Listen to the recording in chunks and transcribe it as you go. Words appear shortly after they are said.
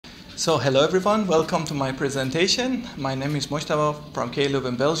So hello everyone, welcome to my presentation. My name is Mojtaba from KLUB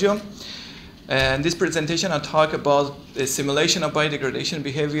in Belgium. And this presentation I'll talk about the simulation of biodegradation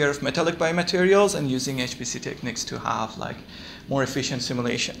behavior of metallic biomaterials and using HPC techniques to have more efficient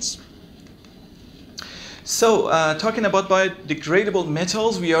simulations. So talking about biodegradable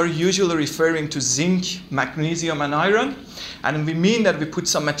metals, we are usually referring to zinc, magnesium, and iron. And we mean that we put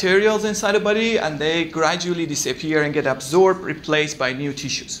some materials inside the body and they gradually disappear and get absorbed, replaced by new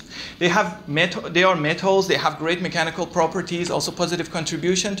tissues. They are metals, they have great mechanical properties, also positive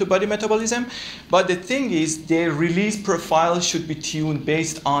contribution to body metabolism. But the thing is, their release profile should be tuned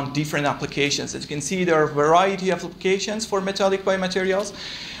based on different applications. As you can see, there are a variety of applications for metallic biomaterials.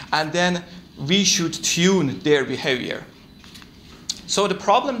 And then we should tune their behavior. So the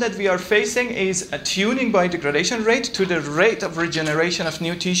problem that we are facing is a tuning biodegradation rate to the rate of regeneration of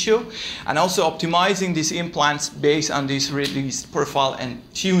new tissue, and also optimizing these implants based on this release profile and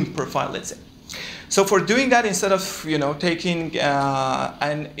tuned profile, let's say. So for doing that, instead of taking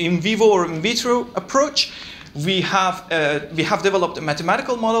an in vivo or in vitro approach, we have developed a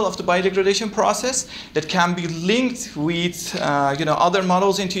mathematical model of the biodegradation process that can be linked with other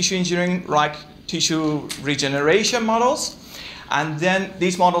models in tissue engineering, like tissue regeneration models. And then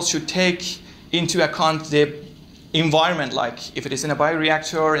these models should take into account the environment, like if it is in a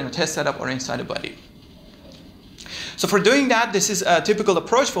bioreactor, in a test setup, or inside the body. So for doing that, this is a typical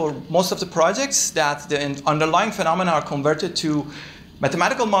approach for most of the projects, that the underlying phenomena are converted to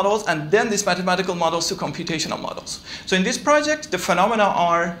mathematical models, and then these mathematical models to computational models. So in this project, the phenomena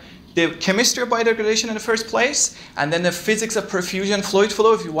are the chemistry of biodegradation in the first place, and then the physics of perfusion fluid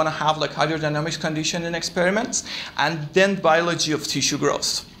flow, if you want to have hydrodynamics condition in experiments, and then biology of tissue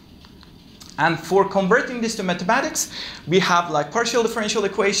growth. And for converting this to mathematics, we have partial differential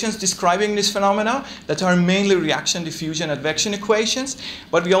equations describing this phenomena that are mainly reaction, diffusion, advection equations.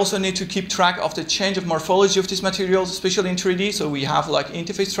 But we also need to keep track of the change of morphology of these materials, especially in 3D. So we have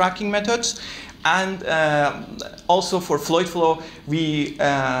interface tracking methods. And also for fluid flow, we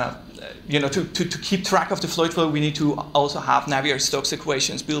to keep track of the fluid flow, we need to also have Navier-Stokes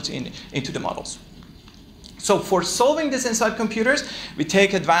equations built into the models. So for solving this inside computers, we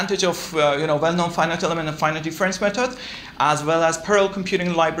take advantage of well-known finite element and finite difference methods, as well as parallel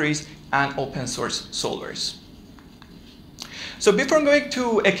computing libraries and open source solvers. So before going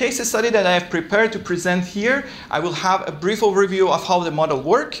to a case study that I have prepared to present here, I will have a brief overview of how the model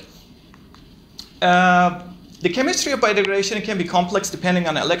works. The chemistry of biodegradation can be complex depending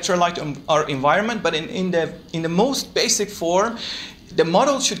on electrolyte or environment, but in the most basic form, the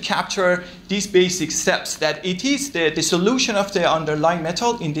model should capture these basic steps, that it is the solution of the underlying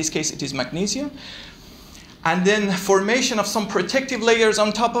metal, in this case it is magnesium, and then formation of some protective layers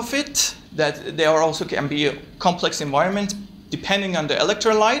on top of it, that they are also can be a complex environment depending on the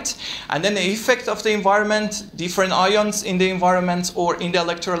electrolyte, and then the effect of the environment, different ions in the environment or in the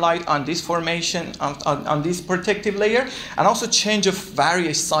electrolyte on this formation, on this protective layer, and also change of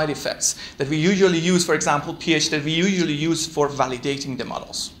various side effects that we usually use, for example, pH, that we usually use for validating the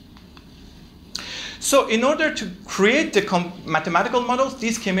models. So in order to create the mathematical models,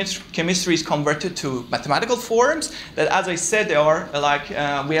 this chemistry is converted to mathematical forms that, as I said, they are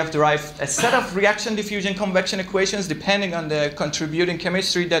we have derived a set of reaction, diffusion, convection equations depending on the contributing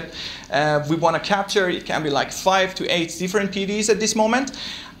chemistry that we want to capture. It can be 5 to 8 different PDEs at this moment.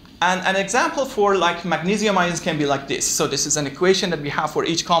 And an example for magnesium ions can be like this. So this is an equation that we have for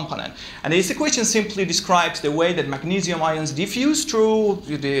each component. And this equation simply describes the way that magnesium ions diffuse through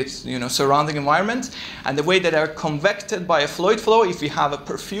the surrounding environment, and the way that they are convected by a fluid flow if we have a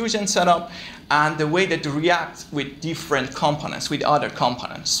perfusion setup, and the way that they react with different components, with other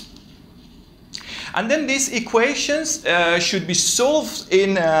components. And then these equations should be solved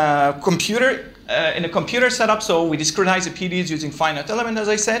in a computer setup. So we discretize the PDEs using finite element, as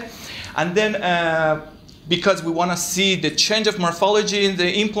I said. And then because we want to see the change of morphology in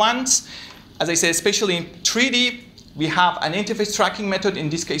the implants, as I said, especially in 3D, we have an interface tracking method, in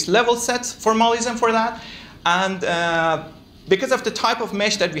this case level set formalism for that. And because of the type of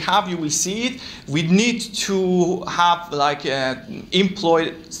mesh that we have, you will see it, we need to have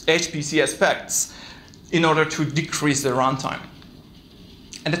employ HPC aspects in order to decrease the runtime.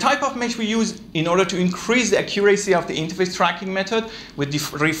 And the type of mesh we use in order to increase the accuracy of the interface tracking method, we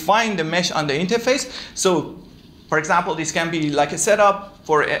refine the mesh on the interface. So, for example, this can be like a setup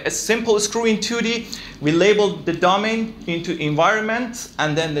for a simple screw in 2D. We label the domain into environment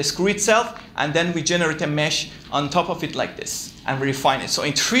and then the screw itself, and then we generate a mesh on top of it like this, and we refine it. So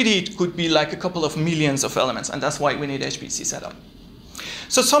in 3D, it could be a couple of millions of elements, and that's why we need HPC setup.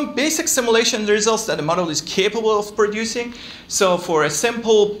 So some basic simulation results that the model is capable of producing. So for a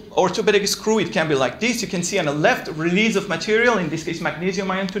simple orthopedic screw, it can be like this. You can see on the left, release of material, in this case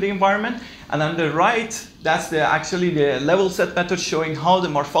magnesium ion to the environment. And on the right, that's actually the level set method showing how the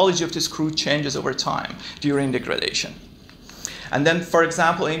morphology of the screw changes over time during degradation. And then, for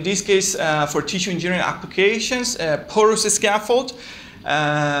example, in this case, for tissue engineering applications, porous scaffold.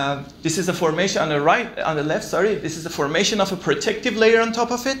 This is a formation on the left, sorry. This is the formation of a protective layer on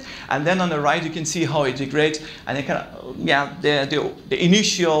top of it. And then on the right, you can see how it degrades. And it can, the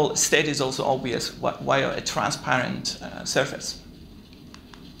initial state is also obvious via a transparent surface.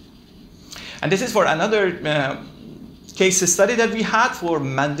 And this is for another case study that we had for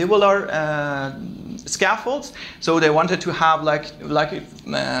mandibular scaffolds. So they wanted to have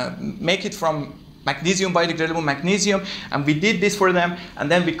make it from magnesium, biodegradable magnesium, and we did this for them, and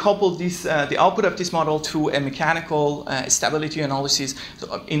then we coupled this, the output of this model to a mechanical stability analysis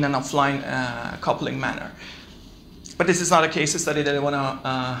in an offline coupling manner. But this is not a case study that I want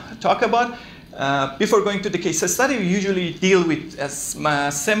to talk about. Before going to the case study, we usually deal with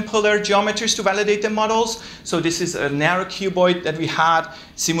simpler geometries to validate the models. So this is a narrow cuboid that we had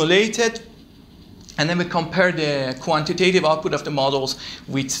simulated. And then we compare the quantitative output of the models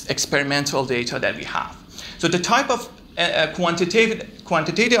with experimental data that we have. So the type of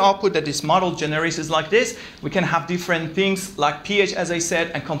quantitative output that this model generates is like this. We can have different things like pH, as I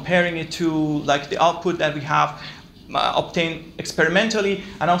said, and comparing it to like the output that we have obtained experimentally,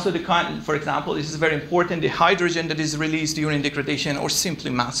 and also the kind, for example, this is very important, the hydrogen that is released during degradation or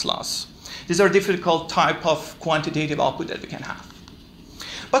simply mass loss. These are difficult type of quantitative output that we can have.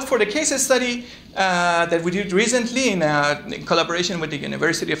 But for the case study that we did recently in collaboration with the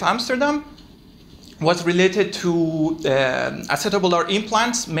University of Amsterdam, was related to acetabular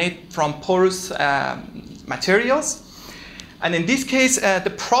implants made from porous materials. And in this case,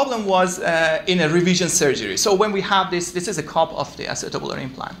 the problem was in a revision surgery. So when we have this is a cup of the acetabular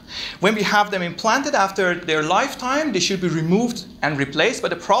implant. When we have them implanted after their lifetime, they should be removed and replaced.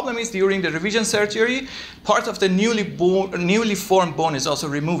 But the problem is during the revision surgery, part of the newly formed bone is also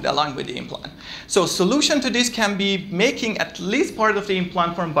removed along with the implant. So solution to this can be making at least part of the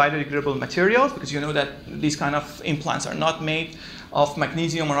implant from biodegradable materials, because you know that these kind of implants are not made of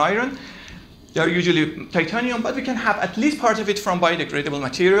magnesium or iron. They are usually titanium, but we can have at least part of it from biodegradable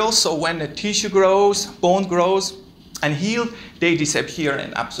materials. So when the tissue grows, bone grows and heals, they disappear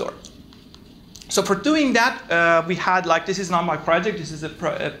and absorb. So for doing that, we had this is not my project, this is a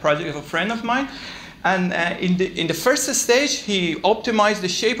project of a friend of mine. And in the first stage, he optimized the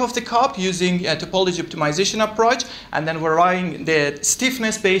shape of the cup using a topology optimization approach, and then varying the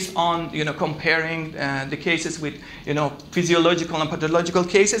stiffness based on comparing the cases with physiological and pathological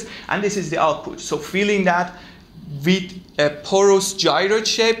cases. And this is the output. So filling that with a porous gyroid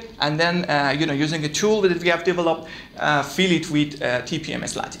shape, and then using a tool that we have developed, fill it with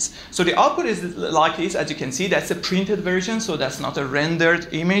TPMS lattice. So the output is like this, as you can see. That's a printed version, so that's not a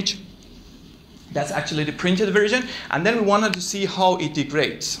rendered image. That's actually the printed version. And then we wanted to see how it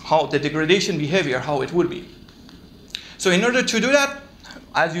degrades, how the degradation behavior, how it would be. So in order to do that,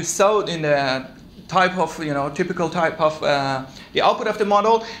 as you saw in the type of, typical type of the output of the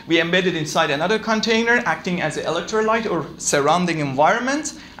model, we embedded inside another container acting as an electrolyte or surrounding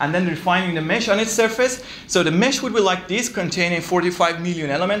environment, and then refining the mesh on its surface. So the mesh would be like this, containing 45 million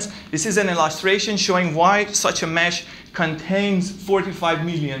elements. This is an illustration showing why such a mesh contains 45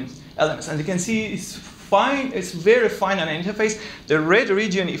 million elements. And you can see it's fine, it's very fine on the interface. The red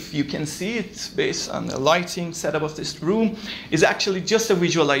region, if you can see it based on the lighting setup of this room, is actually just a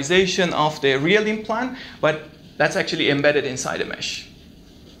visualization of the real implant, but that's actually embedded inside the mesh.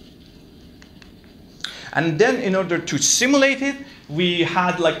 And then in order to simulate it, we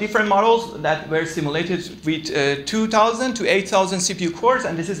had different models that were simulated with 2,000 to 8,000 CPU cores,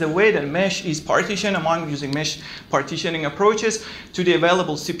 and this is the way that mesh is partitioned among using mesh partitioning approaches to the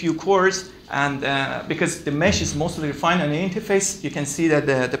available CPU cores. And because the mesh is mostly refined on the interface, you can see that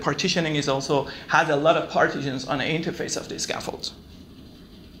the partitioning is also has a lot of partitions on the interface of the scaffold.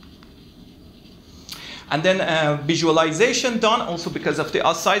 And then visualization done also because of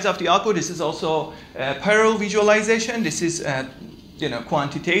the size of the output. This is also parallel visualization. This is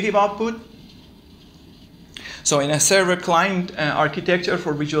quantitative output. So in a server-client architecture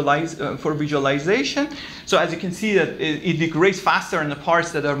for visualization. So as you can see that it degrades faster in the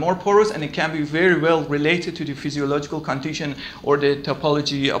parts that are more porous, and it can be very well related to the physiological condition or the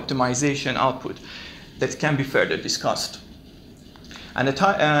topology optimization output that can be further discussed. And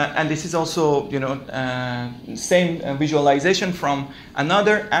this is also, same visualization from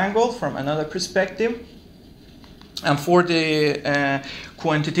another angle, from another perspective. And for the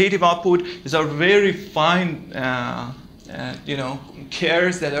quantitative output, these are very fine,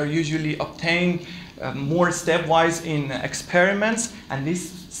 cares that are usually obtained more stepwise in experiments, and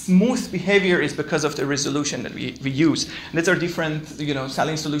this smooth behavior is because of the resolution that we use. And these are different,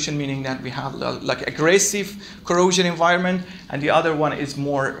 saline solution, meaning that we have like aggressive corrosion environment, and the other one is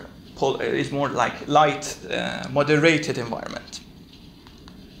more like light, moderated environment.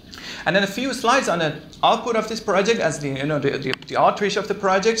 And then a few slides on the output of this project as the outreach of the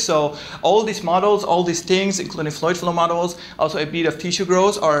project. So all these models, all these things, including fluid flow models, also a bit of tissue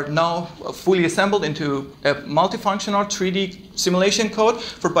growth, are now fully assembled into a multifunctional 3D simulation code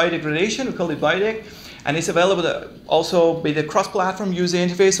for biodegradation. We call it biodeg. And it's available also with a cross-platform user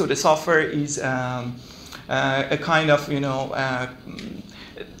interface. So the software is a kind of,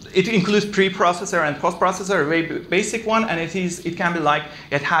 it includes pre-processor and post-processor, a very basic one, and it can be like,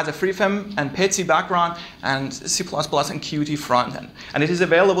 it has a FreeFM and PETC background and C++ and Qt front end. And it is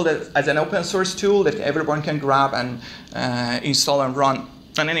available as an open source tool that everyone can grab and install and run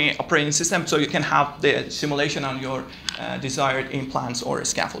on any operating system, so you can have the simulation on your desired implants or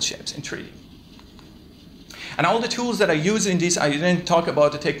scaffold shapes in 3D. And all the tools that I use in this, I didn't talk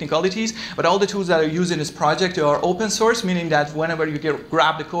about the technicalities, but all the tools that I use in this project are open source, meaning that whenever you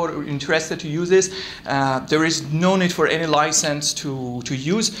grab the code or interested to use this, there is no need for any license to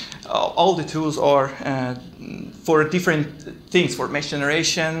use. All the tools are for different things, for mesh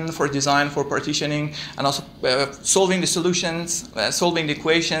generation, for design, for partitioning, and also solving the solutions, solving the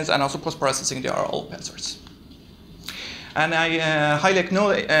equations, and also post-processing. They are all open source. And I highly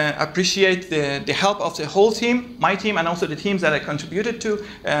appreciate the help of the whole team, my team, and also the teams that I contributed to,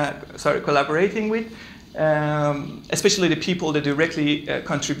 collaborating with, especially the people that directly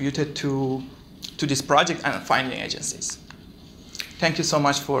contributed to this project and funding agencies. Thank you so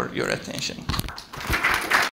much for your attention.